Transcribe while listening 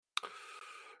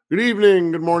Good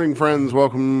evening, good morning, friends.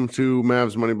 Welcome to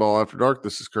Mavs Moneyball After Dark.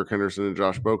 This is Kirk Henderson and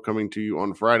Josh Boak coming to you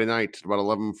on Friday night at about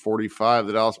 11:45.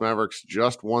 The Dallas Mavericks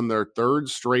just won their third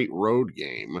straight road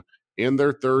game and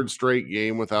their third straight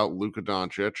game without Luka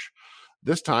Doncic.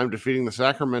 This time defeating the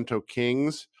Sacramento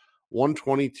Kings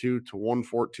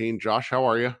 122-114. Josh, how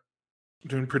are you?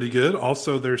 Doing pretty good.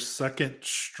 Also, their second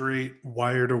straight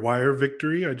wire-to-wire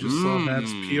victory. I just saw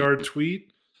Matt's PR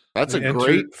tweet. That's a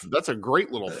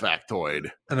great little factoid.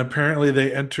 And apparently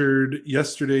they entered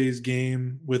yesterday's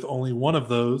game with only one of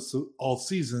those all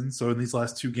season. So in these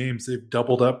last two games, they've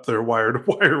doubled up their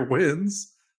wire-to-wire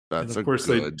wins. That's a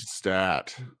good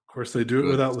stat. Of course, they do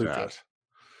it without Luka.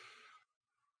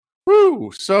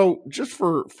 Woo! So just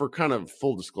for kind of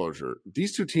full disclosure,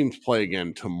 these two teams play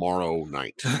again tomorrow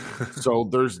night. So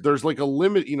there's like a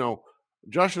limit. You know,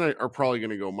 Josh and I are probably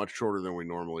going to go much shorter than we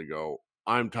normally go.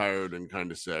 I'm tired and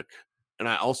kind of sick. And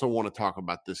I also want to talk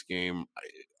about this game.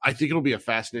 I think it'll be a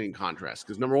fascinating contrast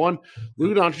because, number one,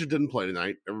 Luka Doncic didn't play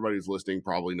tonight. Everybody who's listening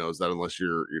probably knows that unless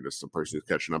you're just a person who's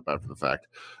catching up after the fact.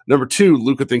 Number two,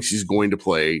 Luka thinks he's going to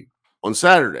play on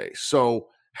Saturday. So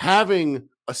having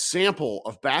a sample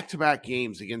of back-to-back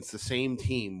games against the same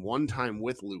team, one time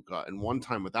with Luka and one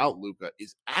time without Luka,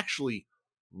 is actually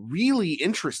really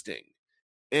interesting.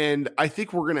 And I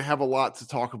think we're going to have a lot to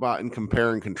talk about and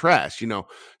compare and contrast, you know,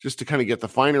 just to kind of get the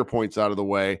finer points out of the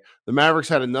way. The Mavericks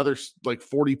had another like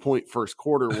 40-point first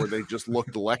quarter where they just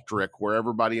looked electric, where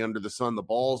everybody under the sun, the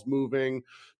ball's moving,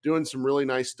 doing some really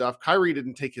nice stuff. Kyrie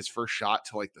didn't take his first shot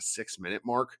till like the 6-minute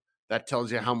mark. That tells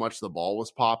you how much the ball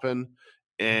was popping.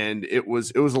 And it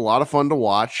was a lot of fun to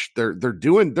watch. They're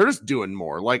just doing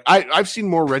more. Like I've seen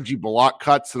more Reggie Bullock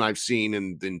cuts than I've seen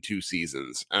in 2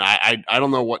 seasons, and I don't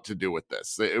know what to do with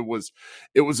this. It was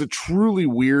a truly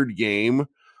weird game,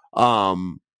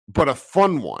 but a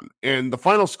fun one. And the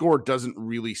final score doesn't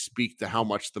really speak to how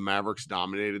much the Mavericks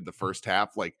dominated the first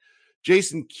half. Like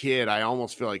Jason Kidd, I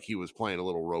almost feel like he was playing a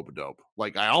little rope-a-dope.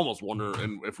 Like I almost wonder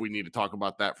if we need to talk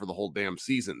about that for the whole damn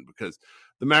season, because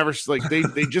the Mavericks, like they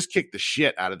just kicked the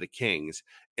shit out of the Kings.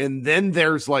 And then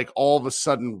there's like all of a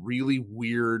sudden really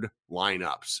weird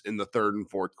lineups in the third and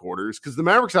fourth quarters, because the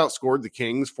Mavericks outscored the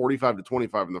Kings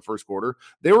 45-25 in the first quarter.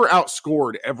 They were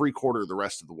outscored every quarter the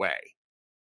rest of the way.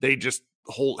 They just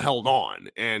held on.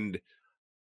 And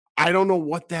I don't know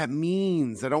what that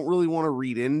means. I don't really want to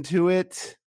read into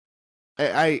it.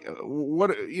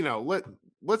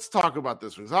 Let's talk about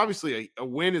this one. Because obviously a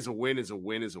win is a win is a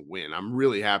win is a win. I'm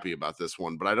really happy about this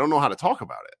one, but I don't know how to talk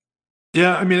about it.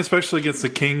 Yeah, I mean, especially against the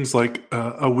Kings, like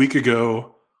a week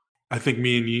ago, I think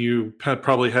me and you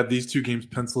probably had these two games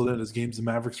penciled in as games the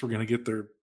Mavericks were going to get their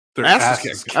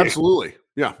asses kicked. Absolutely.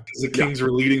 Yeah. Because the Kings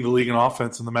were leading the league in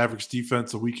offense, and the Mavericks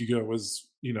defense a week ago was,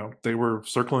 they were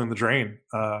circling the drain,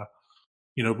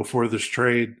 before this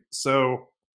trade. So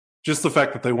just the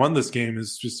fact that they won this game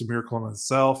is just a miracle in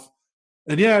itself.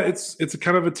 And yeah, it's a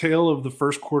kind of a tale of the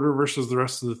first quarter versus the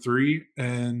rest of the three.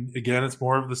 And again, it's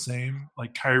more of the same,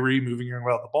 like Kyrie moving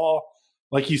around the ball.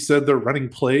 Like you said, they're running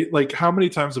play. Like how many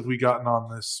times have we gotten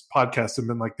on this podcast and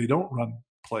been like, they don't run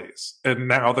plays. And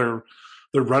now they're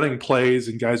running plays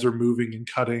and guys are moving and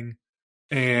cutting.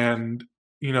 And,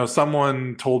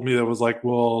 someone told me that was like,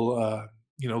 well,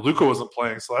 Luka wasn't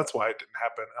playing, so that's why it didn't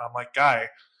happen. And I'm like, guy,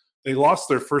 they lost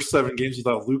their first 7 games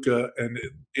without Luka, and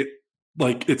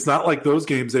it's not like those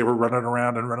games they were running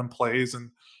around and running plays and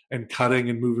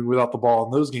cutting and moving without the ball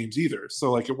in those games either.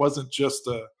 So like it wasn't just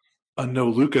a no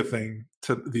Luka thing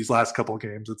to these last couple of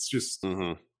games. It's just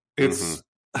it's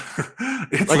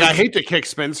like I hate to kick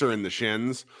Spencer in the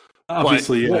shins.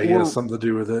 Obviously, yeah, he has something to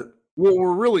do with it. What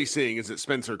we're really seeing is that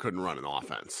Spencer couldn't run an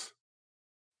offense.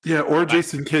 Yeah, or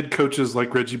Jason Kidd coaches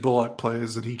like Reggie Bullock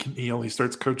plays, and he only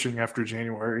starts coaching after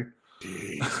January.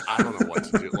 Jeez, I don't know what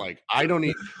to do. Like, I don't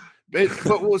need. But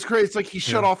what was crazy, it's like he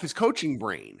shut off his coaching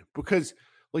brain, because,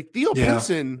 like, Theo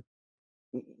Pinson.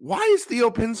 Why is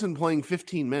Theo Pinson playing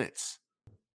 15 minutes?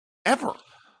 Ever?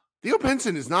 Theo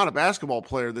Pinson is not a basketball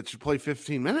player that should play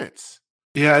 15 minutes.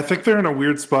 Yeah, I think they're in a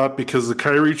weird spot because the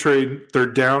Kyrie trade, they're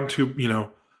down to,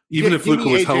 even if Luka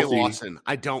was healthy. Lawson,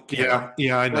 I don't care.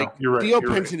 Yeah, I know. Like, you're right. Theo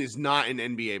Pinson is not an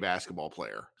NBA basketball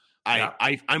player.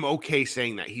 I'm okay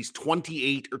saying that. He's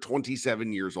 28 or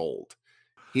 27 years old.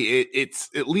 It's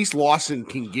at least Lawson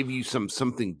can give you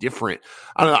something different.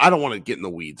 I don't want to get in the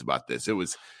weeds about this. It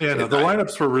was the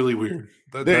lineups were really weird.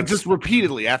 Just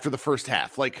repeatedly after the first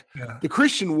half, like the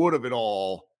Christian Wood of it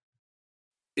all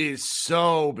is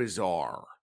so bizarre.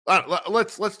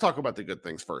 Let's talk about the good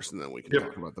things first, and then we can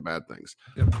talk about the bad things.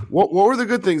 Yep. What were the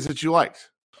good things that you liked?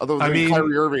 Other than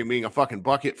Kyrie Irving being a fucking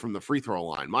bucket from the free throw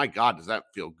line. My God, does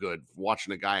that feel good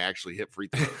watching a guy actually hit free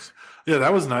throws? Yeah,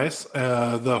 that was nice.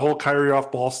 The whole Kyrie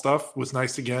off ball stuff was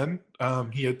nice again.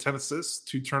 He had 10 assists,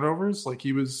 2 turnovers. Like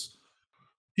he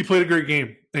played a great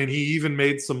game, and he even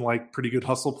made some like pretty good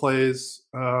hustle plays.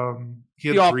 He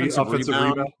had 3 offensive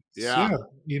rebounds. Yeah,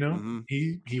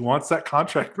 he wants that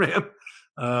contract, man.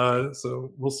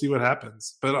 So we'll see what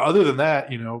happens. But other than that,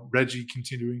 Reggie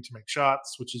continuing to make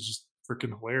shots, which is just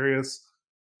freaking hilarious.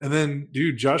 And then,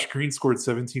 dude, Josh Green scored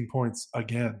 17 points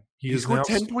again. He scored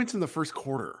 10 points in the first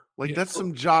quarter. Like that's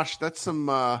some Josh. That's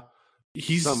some.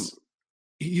 He's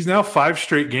now 5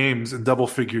 straight games in double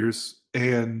figures,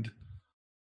 and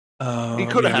he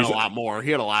could have had a lot more.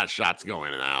 He had a lot of shots going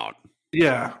in and out.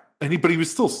 Yeah, but he was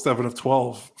still 7 of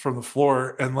 12 from the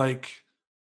floor, and like.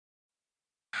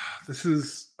 This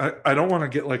is I don't want to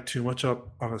get like too much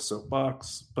up on a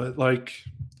soapbox, but like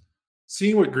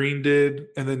seeing what Green did,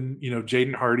 and then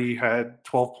Jaden Hardy had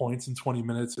 12 points in 20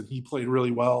 minutes, and he played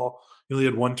really well. He only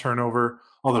had 1 turnover,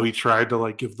 although he tried to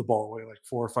like give the ball away like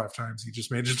 4 or 5 times. He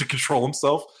just managed to control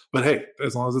himself. But hey,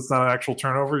 as long as it's not an actual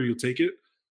turnover, you'll take it.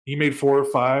 He made 4 or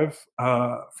 5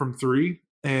 from 3,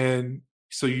 and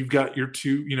so you've got your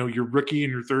 2, your rookie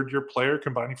and your third-year player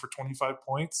combining for 25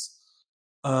 points.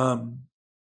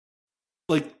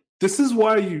 Like this is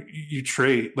why you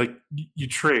trade, like you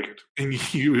trade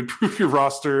and you improve your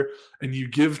roster and you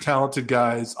give talented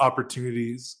guys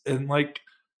opportunities. And like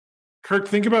Kirk,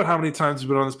 think about how many times we've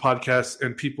been on this podcast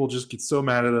and people just get so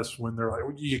mad at us when they're like,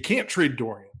 you can't trade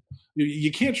Dorian.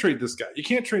 You can't trade this guy. You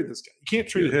can't trade this guy. You can't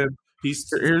trade him.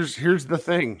 Here's the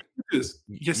thing.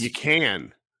 Yes, you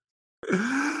can.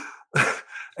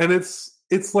 And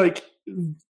it's like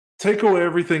take away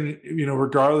everything,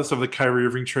 regardless of the Kyrie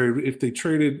Irving trade. If they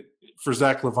traded for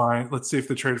Zach LaVine, let's say if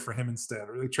they traded for him instead,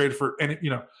 or they traded for, and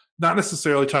not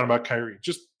necessarily talking about Kyrie,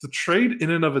 just the trade in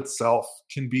and of itself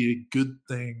can be a good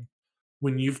thing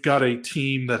when you've got a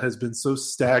team that has been so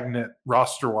stagnant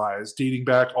roster-wise, dating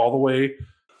back all the way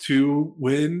to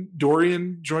when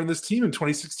Dorian joined this team in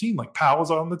 2016. Like Powell was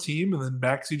on the team, and then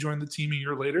Maxey joined the team a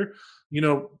year later.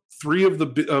 3 of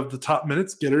the top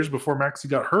minutes getters before Maxey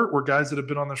got hurt were guys that have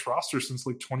been on this roster since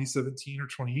like 2017 or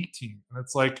 2018. And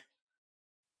it's like,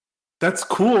 that's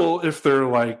cool if they're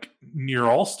like near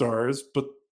all-stars, but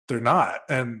they're not.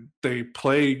 And they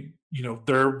play,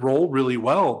 their role really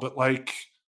well. But like,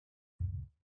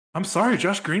 I'm sorry,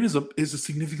 Josh Green is a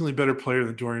significantly better player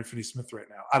than Dorian Finney-Smith right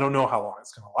now. I don't know how long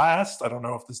it's going to last. I don't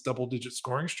know if this double-digit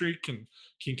scoring streak can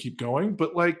keep going.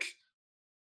 But like,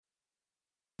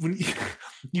 when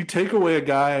you take away a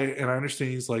guy, and I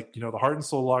understand he's like, the heart and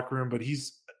soul locker room, but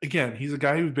he's a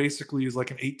guy who basically is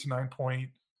like an 8 to 9 point,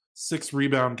 6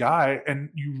 rebound guy, and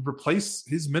you replace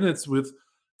his minutes with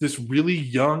this really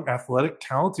young, athletic,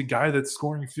 talented guy that's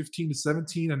scoring 15 to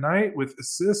 17 a night with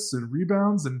assists and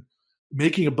rebounds and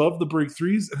making above the break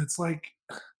threes. And it's like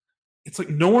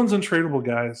no one's untradeable,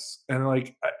 guys. And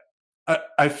like,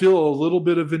 I feel a little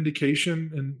bit of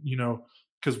vindication, and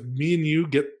because me and you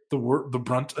get the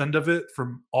brunt end of it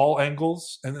from all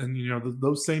angles, and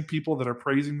those same people that are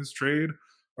praising this trade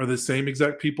are the same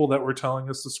exact people that were telling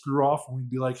us to screw off, and we'd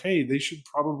be like, hey, they should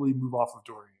probably move off of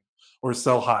Dorian or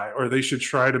sell high, or they should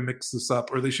try to mix this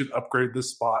up, or they should upgrade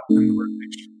this spot in the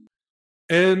rotation.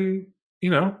 And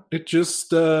it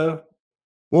just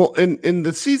well, and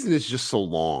the season is just so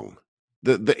long.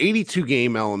 The 82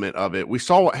 game element of it, we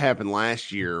saw what happened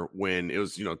last year when it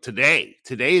was, today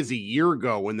is a year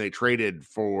ago when they traded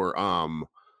for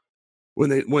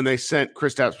when they sent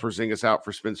Kristaps Porzingis out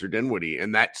for Spencer Dinwiddie,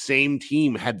 and that same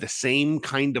team had the same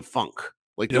kind of funk.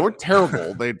 Like they weren't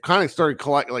terrible. They kind of started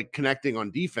connecting on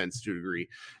defense to a degree,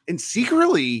 and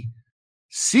secretly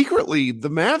the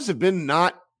Mavs have been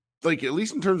not, like, at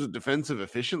least in terms of defensive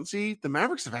efficiency, the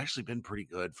Mavericks have actually been pretty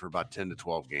good for about 10 to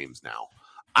 12 games now.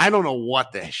 I don't know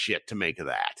what the shit to make of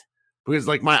that, because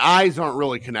like my eyes aren't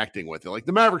really connecting with it. Like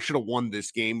the Mavericks should have won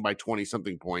this game by 20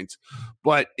 something points,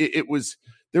 but there was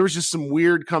just some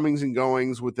weird comings and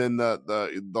goings within the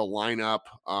lineup.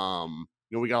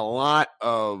 We got a lot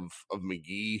of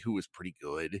McGee, who was pretty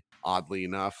good, oddly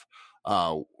enough.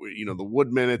 The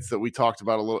Wood minutes that we talked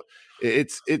about a little.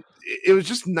 It was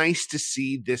just nice to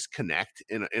see this connect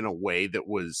in a way that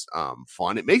was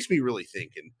fun. It makes me really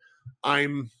think, and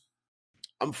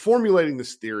I'm formulating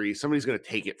this theory. Somebody's going to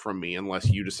take it from me unless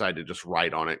you decide to just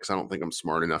write on it, because I don't think I'm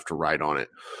smart enough to write on it.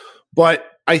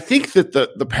 But I think that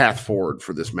the path forward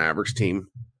for this Mavericks team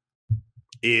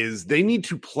is they need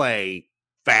to play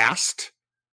fast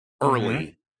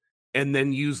early and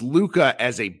then use Luka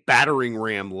as a battering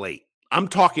ram late. I'm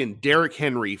talking Derrick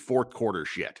Henry fourth quarter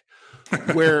shit,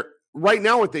 where right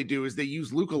now what they do is they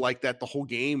use Luka like that the whole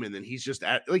game, and then he's just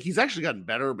he's actually gotten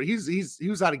better, but he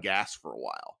was out of gas for a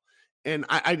while. And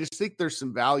I just think there's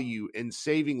some value in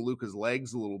saving Luka's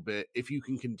legs a little bit if you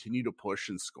can continue to push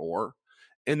and score.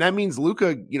 And that means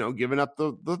Luka, giving up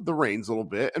the reins a little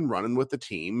bit and running with the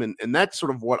team. And that's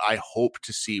sort of what I hope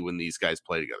to see when these guys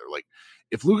play together. Like,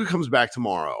 if Luka comes back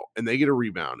tomorrow and they get a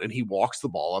rebound and he walks the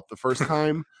ball up the first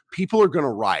time, people are going to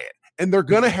riot. And they're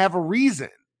going to have a reason.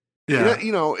 Yeah.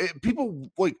 People,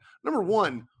 like, number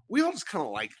one, we all just kind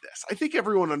of like this. I think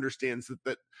everyone understands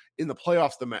that in the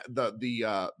playoffs,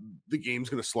 the game's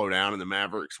going to slow down and the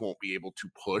Mavericks won't be able to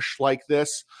push like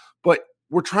this. But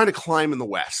we're trying to climb in the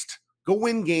West. Go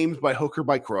win games by hook or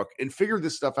by crook and figure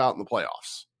this stuff out in the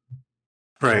playoffs.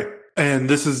 Right. And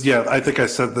this is, I think I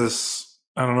said this,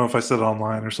 I don't know if I said it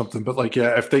online or something, but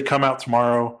if they come out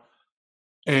tomorrow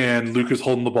and Luka's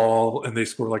holding the ball and they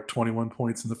score like 21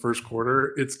 points in the first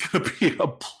quarter, it's going to be a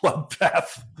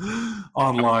bloodbath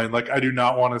online. Like, I do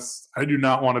not want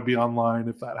to be online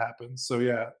if that happens. So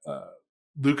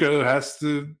Luka has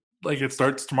to, it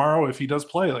starts tomorrow. If he does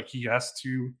play,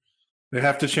 they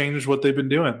have to change what they've been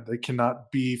doing. They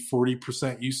cannot be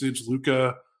 40% usage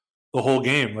Luka the whole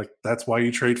game. Like, that's why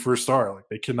you trade for a star. Like,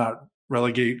 they cannot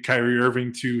relegate Kyrie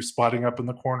Irving to spotting up in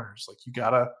the corners. Like, you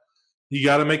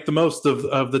gotta make the most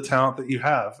of the talent that you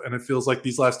have. And it feels like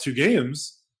these last two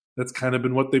games, that's kind of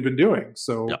been what they've been doing.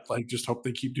 So just hope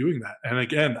they keep doing that. And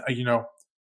again, I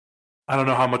don't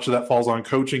know how much of that falls on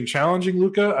coaching challenging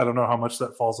Luka. I don't know how much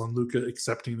that falls on Luka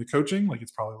accepting the coaching. Like,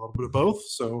 it's probably a little bit of both.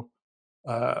 So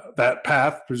that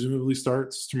path presumably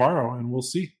starts tomorrow, and we'll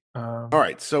see. All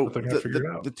right, so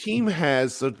the team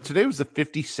has, so today was the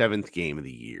 57th game of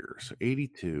the year. So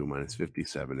 82 minus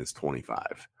 57 is 25.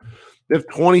 They have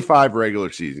 25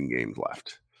 regular season games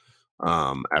left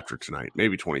after tonight,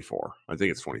 maybe 24. I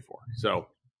think it's 24. So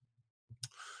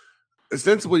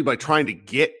ostensibly, by trying to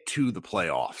get to the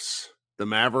playoffs, the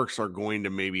Mavericks are going to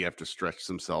maybe have to stretch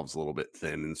themselves a little bit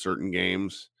thin in certain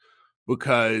games,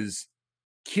 because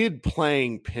Kidd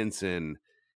playing Pinson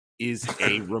is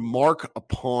a remark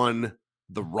upon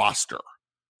the roster.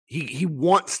 He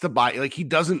wants to buy, like, he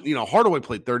doesn't, Hardaway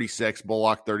played 36,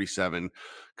 Bullock 37,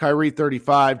 Kyrie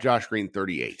 35, Josh Green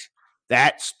 38.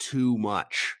 That's too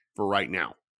much for right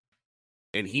now.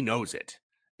 And he knows it.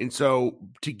 And so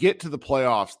to get to the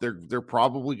playoffs, they're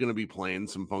probably going to be playing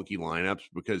some funky lineups,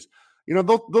 because,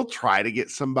 they'll try to get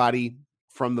somebody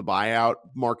from the buyout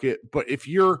market. But if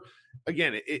you're,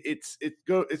 again, it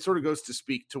sort of goes to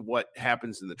speak to what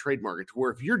happens in the trade market,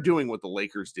 where if you're doing what the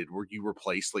Lakers did, where you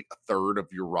replace like a third of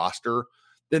your roster,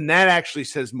 then that actually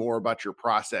says more about your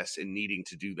process in needing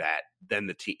to do that than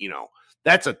the team.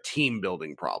 That's a team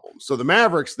building problem. So the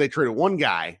Mavericks, they traded one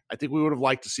guy. I think we would have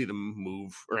liked to see them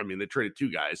move, they traded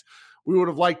two guys. We would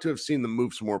have liked to have seen them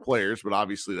move some more players, but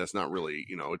obviously that's not really,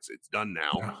 it's done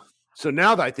now. Yeah. So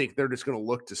now that I think they're just going to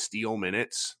look to steal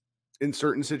minutes in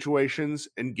certain situations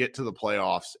and get to the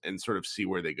playoffs and sort of see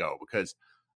where they go, because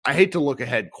I hate to look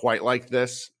ahead quite like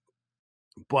this,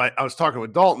 but I was talking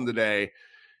with Dalton today.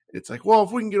 It's like, well,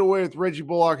 if we can get away with Reggie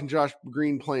Bullock and Josh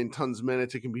Green playing tons of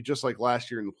minutes, it can be just like last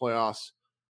year in the playoffs.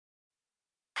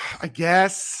 I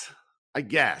guess,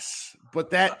 but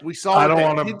that we saw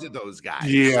what did to those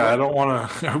guys. Yeah, so, I don't want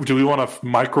to. Do we want to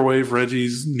microwave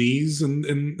Reggie's knees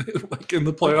in like in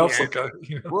the playoffs?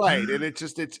 Yeah, right? And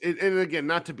and again,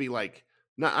 not to be like,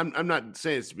 I'm not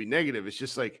saying it's to be negative. It's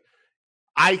just like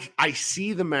I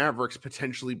see the Mavericks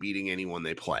potentially beating anyone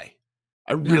they play.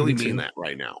 I really mean that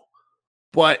right now.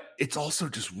 But it's also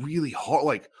just really hard.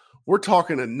 Like, we're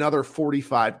talking another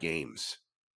 45 games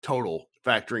total,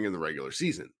 factoring in the regular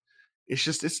season.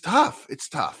 It's tough. It's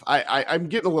tough. I'm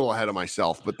getting a little ahead of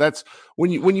myself, but that's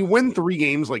when you win 3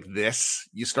 games like this,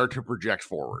 you start to project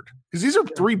forward, because these are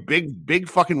 3 big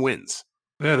fucking wins.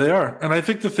 Yeah, they are. And I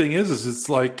think the thing is it's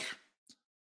like,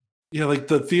 like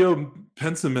the Theo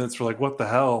Pinson minutes were like, what the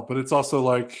hell? But it's also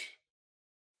like,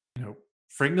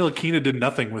 Frank Ntilikina did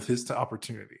nothing with his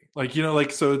opportunity.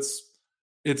 So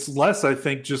it's less, I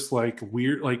think, just like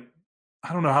weird. Like,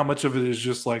 I don't know how much of it is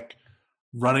just like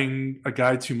running a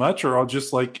guy too much, or I'll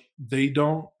just like they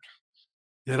don't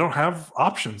have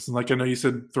options. And like, I know you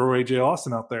said throw AJ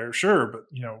Austin out there, sure, but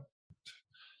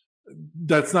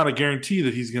that's not a guarantee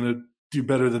that he's going to do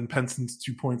better than Penson's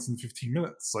 2 points in 15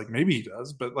 minutes. Like, maybe he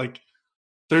does, but like,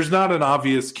 there's not an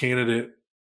obvious candidate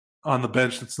on the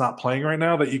bench that's not playing right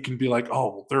now that you can be like,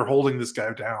 oh, they're holding this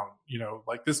guy down.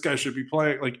 Like, this guy should be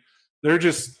playing. Like, they're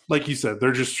just, like you said,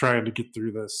 they're just trying to get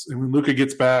through this. And when Luka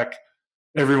gets back,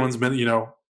 everyone's been,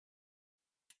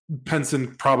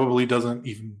 Penson probably doesn't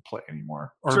even play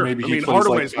anymore, or Sure. maybe I he mean, plays like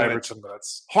Hardaway's 5 or minutes. 10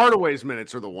 minutes. Hardaway's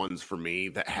minutes are the ones for me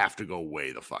that have to go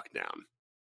way the fuck down.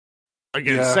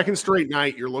 Again, Yeah. second straight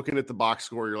night, you're looking at the box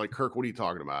score. You're like, Kirk, what are you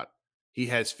talking about? He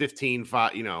has 15,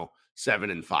 5, 7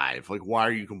 and 5. Like, why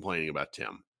are you complaining about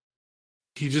Tim?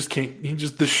 He just can't.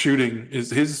 His shooting is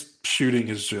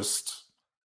just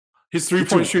his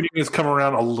 3-point shooting has come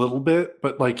around a little bit,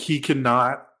 but like he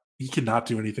cannot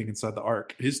do anything inside the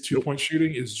arc. His 2-point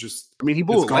shooting is just. I mean, he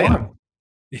blew a layup,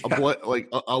 yeah.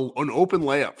 an open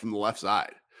layup from the left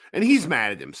side, and he's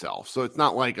mad at himself. So it's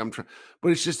not like I'm trying,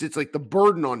 but it's like the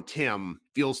burden on Tim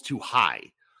feels too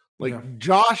high. Like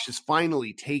Josh is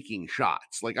finally taking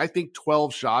shots. Like I think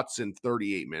 12 shots in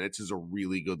 38 minutes is a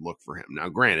really good look for him. Now,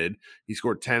 granted, he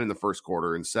scored 10 in the first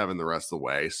quarter and 7 the rest of the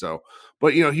way. So,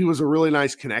 but he was a really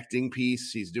nice connecting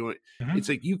piece. He's doing. It's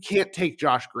like you can't take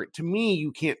Josh Green. To me,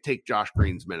 you can't take Josh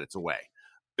Green's minutes away.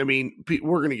 I mean,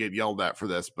 we're going to get yelled at for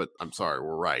this, but I'm sorry,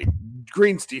 we're right.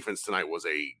 Green's defense tonight was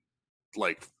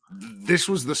this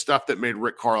was the stuff that made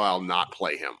Rick Carlisle not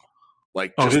play him.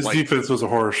 His defense was a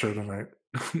horror show tonight.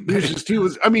 He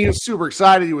was super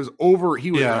excited. He was over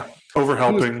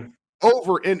helping.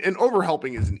 And over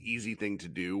helping is an easy thing to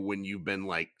do when you've been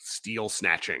like steal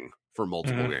snatching for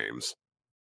multiple games.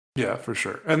 Yeah, for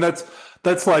sure. And that's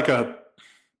like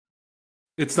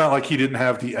it's not like he didn't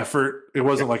have the effort. It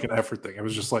wasn't like an effort thing. It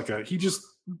was just like he just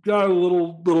got a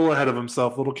little ahead of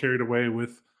himself, a little carried away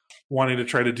with wanting to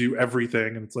try to do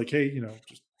everything. And it's like, hey,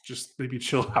 just maybe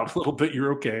chill out a little bit.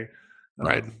 You're okay.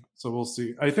 Right. So we'll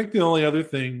see. I think the only other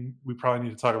thing we probably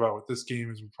need to talk about with this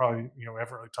game is we probably, we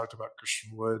haven't really talked about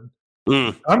Christian Wood.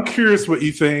 I'm curious what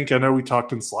you think. I know we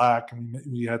talked in Slack and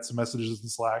we had some messages in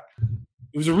Slack.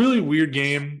 It was a really weird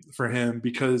game for him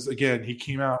because, again, he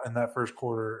came out in that first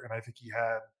quarter and I think he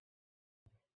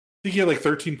had like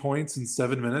 13 points in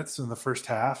 7 minutes in the first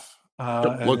half.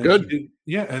 Looked good.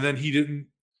 And then he didn't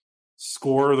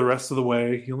score the rest of the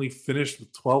way. He only finished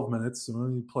with 12 minutes and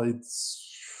only played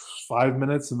 5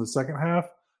 minutes in the second half.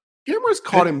 Cameras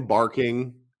caught him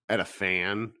barking at a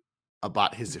fan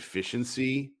about his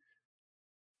efficiency.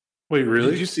 Wait,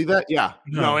 really? Did you see that? Yeah.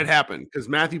 No, it happened because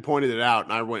Matthew pointed it out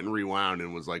and I went and rewound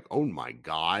and was like, oh my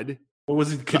God. What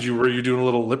was it? Were you doing a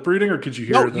little lip reading or could you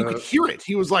hear you could hear it.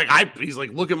 He was like, he's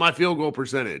like, look at my field goal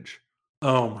percentage.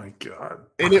 Oh my God.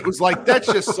 And it was like,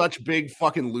 that's just such big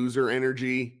fucking loser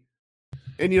energy.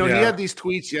 And, he had these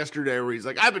tweets yesterday where he's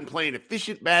like, I've been playing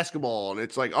efficient basketball. And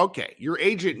it's like, okay, your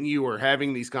agent and you are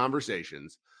having these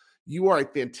conversations. You are a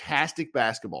fantastic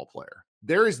basketball player.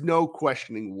 There is no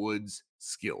questioning Wood's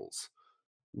skills.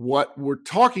 What we're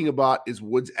talking about is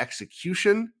Wood's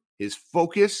execution, his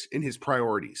focus, and his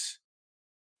priorities.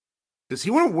 Does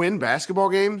he want to win basketball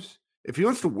games? If he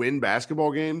wants to win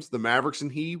basketball games, the Mavericks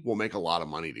and he will make a lot of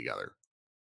money together.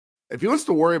 If he wants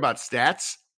to worry about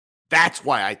stats, that's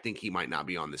why I think he might not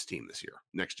be on this team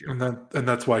next year. And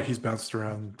that's why he's bounced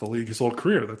around the league his whole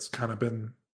career. That's kind of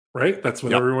been, right? That's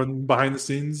what everyone behind the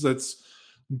scenes that's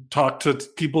talked to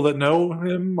people that know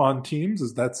him on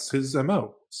teams that's his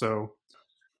MO. So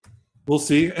we'll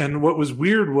see. And what was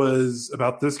weird was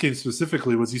about this game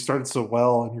specifically was he started so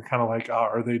well and you're kind of like,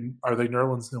 are they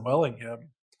Nerlens Noeling him?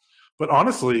 But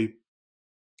honestly,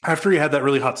 after he had that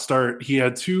really hot start, he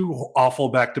had 2 awful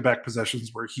back-to-back possessions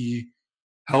where he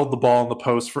held the ball in the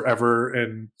post forever,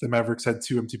 and the Mavericks had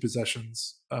 2 empty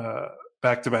possessions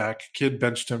back-to-back. Kid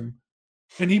benched him,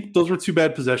 and those were 2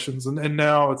 bad possessions. And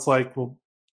now it's like, well,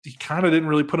 he kind of didn't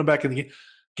really put him back in the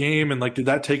game, and like, did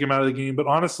that take him out of the game? But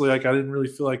honestly, like, I didn't really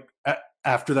feel like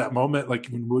after that moment, like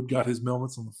when Wood got his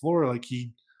moments on the floor, like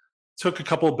he took a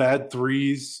couple bad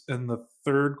threes in the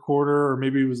third quarter, or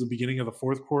maybe it was the beginning of the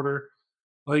fourth quarter.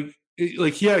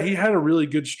 He had a really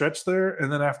good stretch there,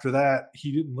 and then after that,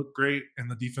 he didn't look great, and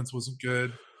the defense wasn't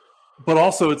good. But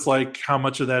also, it's like how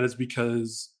much of that is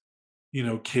because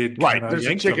Kid there's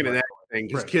a chicken and egg thing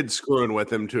because Kid's screwing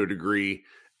with him to a degree,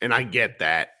 and I get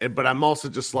that. But I'm also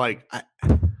just like,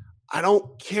 I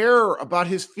don't care about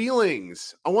his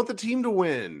feelings. I want the team to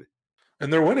win,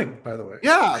 and they're winning, by the way.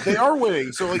 Yeah, they are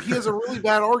winning. So like, he has a really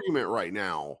bad argument right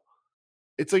now.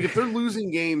 It's like if they're losing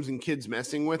games and Kid's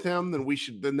messing with him,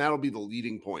 then that'll be the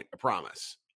leading point. I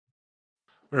promise.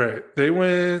 Right.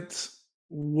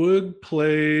 Wood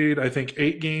played, I think,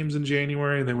 8 games in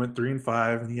January, and they went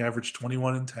 3-5, and he averaged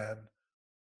 21 and 10.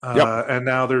 And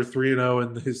now they're 3-0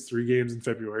 in his 3 games in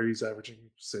February. He's averaging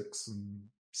 6 and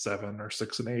 7 or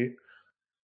 6 and 8.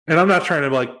 And I'm not trying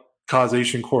to like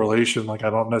causation correlation. Like,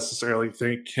 I don't necessarily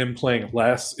think him playing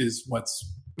less is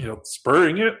what's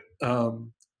spurring it.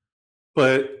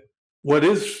 But what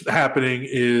is happening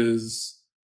is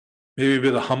maybe a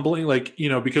bit of humbling, like,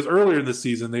 because earlier in the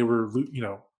season they were,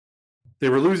 they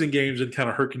were losing games and kind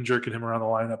of herking jerking him around the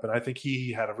lineup, and I think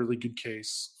he had a really good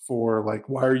case for like,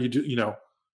 why are you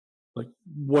like,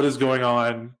 what is going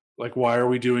on? Like, why are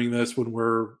we doing this when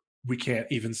we can't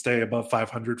even stay above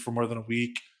 500 for more than a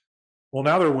week? Well,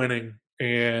 now they're winning,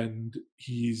 and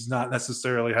he's not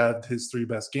necessarily had his three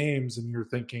best games, and you're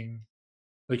thinking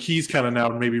like he's kind of now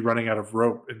maybe running out of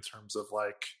rope in terms of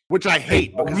like, which I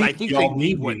hate because I think they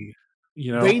need what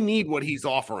they need what he's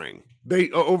offering. They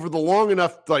over the long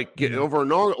enough over a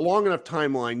long enough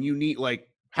timeline, you need like,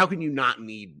 how can you not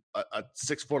need a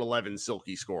 6'11"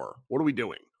 silky scorer? What are we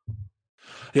doing?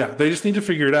 Yeah, they just need to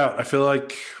figure it out. I feel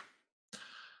like,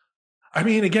 I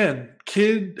mean, again,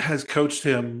 Kidd has coached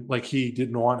him like he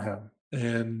didn't want him,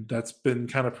 and that's been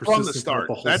kind of persistent from the start.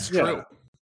 That's true. Yeah.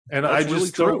 And that's I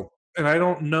just really don't, and I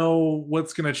don't know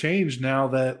what's going to change now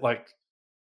that like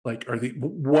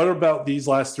what about these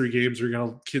last three games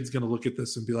Kidd's going to look at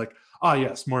this and be like,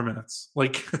 yes, more minutes.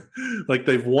 Like like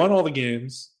they've won all the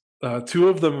games. Two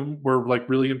of them were like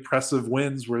really impressive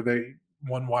wins where they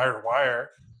won wire to wire.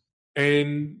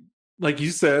 And like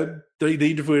you said, they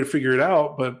need to figure it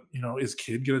out. But, is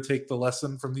Kidd going to take the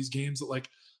lesson from these games that like,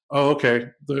 okay,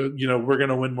 we're going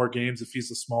to win more games if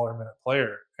he's a smaller minute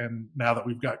player. And now that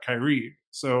we've got Kyrie.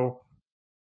 So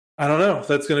I don't know.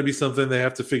 That's going to be something they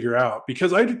have to figure out,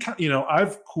 because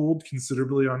I've cooled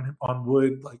considerably on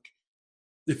Wood. Like,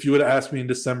 if you would have asked me in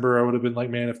December, I would have been like,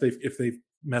 man, if they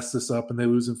mess this up and they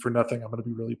lose him for nothing, I'm going to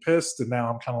be really pissed. And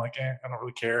now I'm kind of like, I don't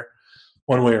really care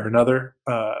one way or another.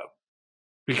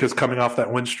 Because coming off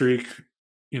that win streak,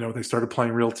 they started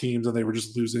playing real teams and they were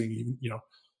just losing,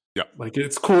 Yeah. Like,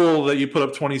 it's cool that you put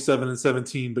up 27 and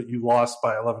 17, but you lost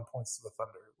by 11 points to the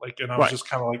Thunder. Like, and I was just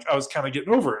kind of like, I was kind of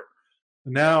getting over it.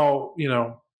 Now,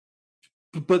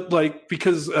 but like,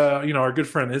 because, our good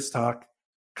friend Istok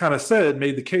kind of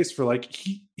made the case for like,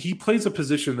 he plays a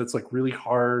position that's like really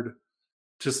hard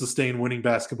to sustain winning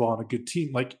basketball on a good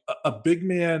team. Like a big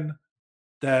man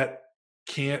that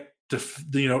can't,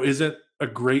 isn't a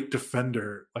great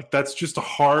defender. Like, that's just a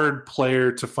hard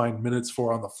player to find minutes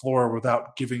for on the floor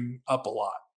without giving up a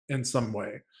lot in some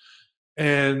way.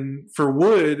 And for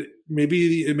Wood,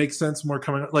 maybe it makes sense more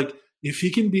coming like, if he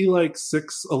can be like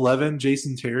 6'11"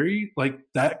 Jason Terry, like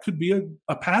that could be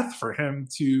a path for him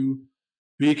to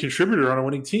be a contributor on a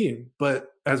winning team. But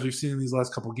as we've seen in these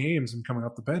last couple of games and coming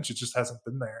off the bench, it just hasn't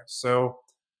been there. So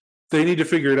they need to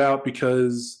figure it out,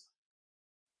 because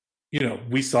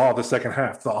we saw the second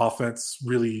half, the offense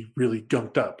really, really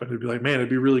gunked up. And it'd be like, man, it'd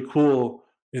be really cool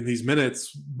in these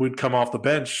minutes, would come off the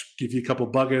bench, give you a couple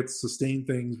buckets, sustain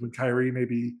things when Kyrie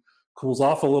maybe cools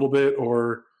off a little bit,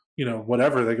 or,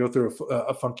 whatever, they go through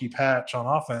a funky patch on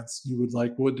offense. You would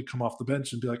like Wood to come off the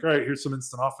bench and be like, all right, here's some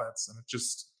instant offense. And it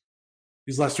just,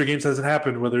 these last three games hasn't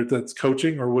happened, whether that's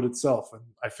coaching or Wood itself. And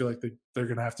I feel like they're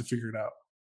going to have to figure it out.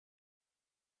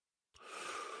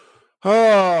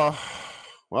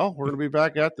 Well, we're going to be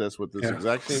back at this with this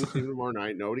exact same team tomorrow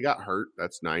night. Nobody got hurt.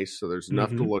 That's nice. So there's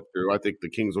enough to look through. I think the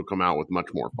Kings will come out with much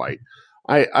more fight.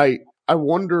 I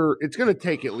wonder, it's going to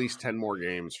take at least 10 more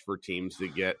games for teams to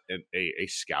get a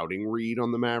scouting read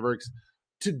on the Mavericks.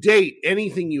 To date,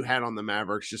 anything you had on the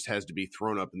Mavericks just has to be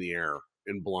thrown up in the air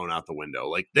and blown out the window.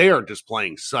 Like, they are just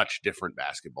playing such different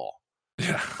basketball.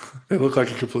 Yeah, they look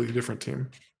like a completely different team.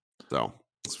 So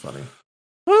it's funny.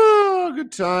 Oh,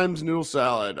 good times, noodle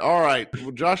salad. All right.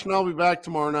 Well, Josh and I'll be back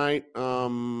tomorrow night.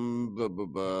 I'm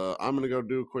going to go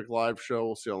do a quick live show.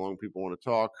 We'll see how long people want to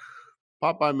talk.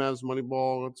 Pop by Mavs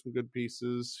Moneyball. Got some good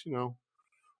pieces.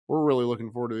 We're really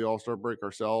looking forward to the All-Star break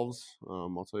ourselves.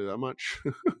 I'll tell you that much.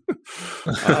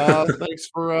 Thanks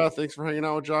for hanging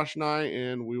out with Josh and I,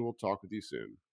 and we will talk with you soon.